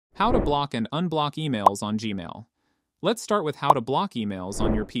How to block and unblock emails on Gmail. Let's start with how to block emails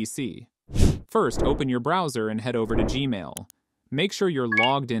on your PC. First, open your browser and head over to Gmail. Make sure you're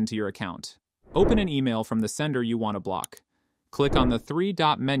logged into your account. Open an email from the sender you want to block. Click on the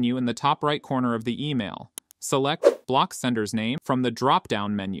three-dot menu in the top right corner of the email. Select Block Sender's Name from the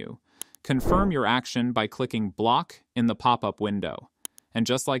drop-down menu. Confirm your action by clicking Block in the pop-up window. And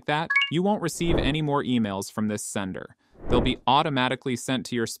just like that, you won't receive any more emails from this sender. They'll be automatically sent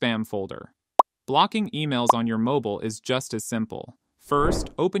to your spam folder. Blocking emails on your mobile is just as simple. First,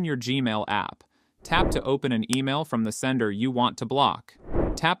 open your Gmail app. Tap to open an email from the sender you want to block.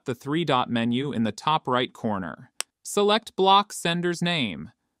 Tap the three-dot menu in the top right corner. Select Block Sender's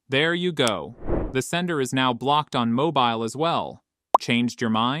Name. There you go. The sender is now blocked on mobile as well. Changed your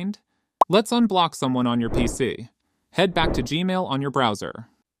mind? Let's unblock someone on your PC. Head back to Gmail on your browser.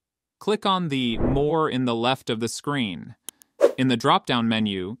 Click on the More in the left of the screen. In the drop-down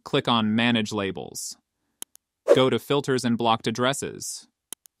menu, click on Manage Labels. Go to Filters and Blocked Addresses.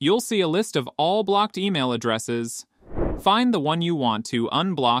 You'll see a list of all blocked email addresses. Find the one you want to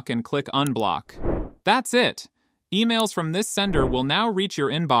unblock and click Unblock. That's it! Emails from this sender will now reach your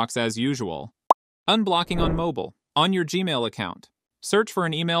inbox as usual. Unblocking on mobile, on your Gmail account. Search for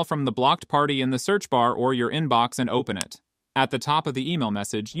an email from the blocked party in the search bar or your inbox and open it. At the top of the email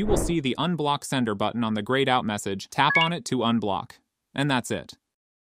message, you will see the Unblock Sender button on the grayed out message. Tap on it to unblock. And that's it.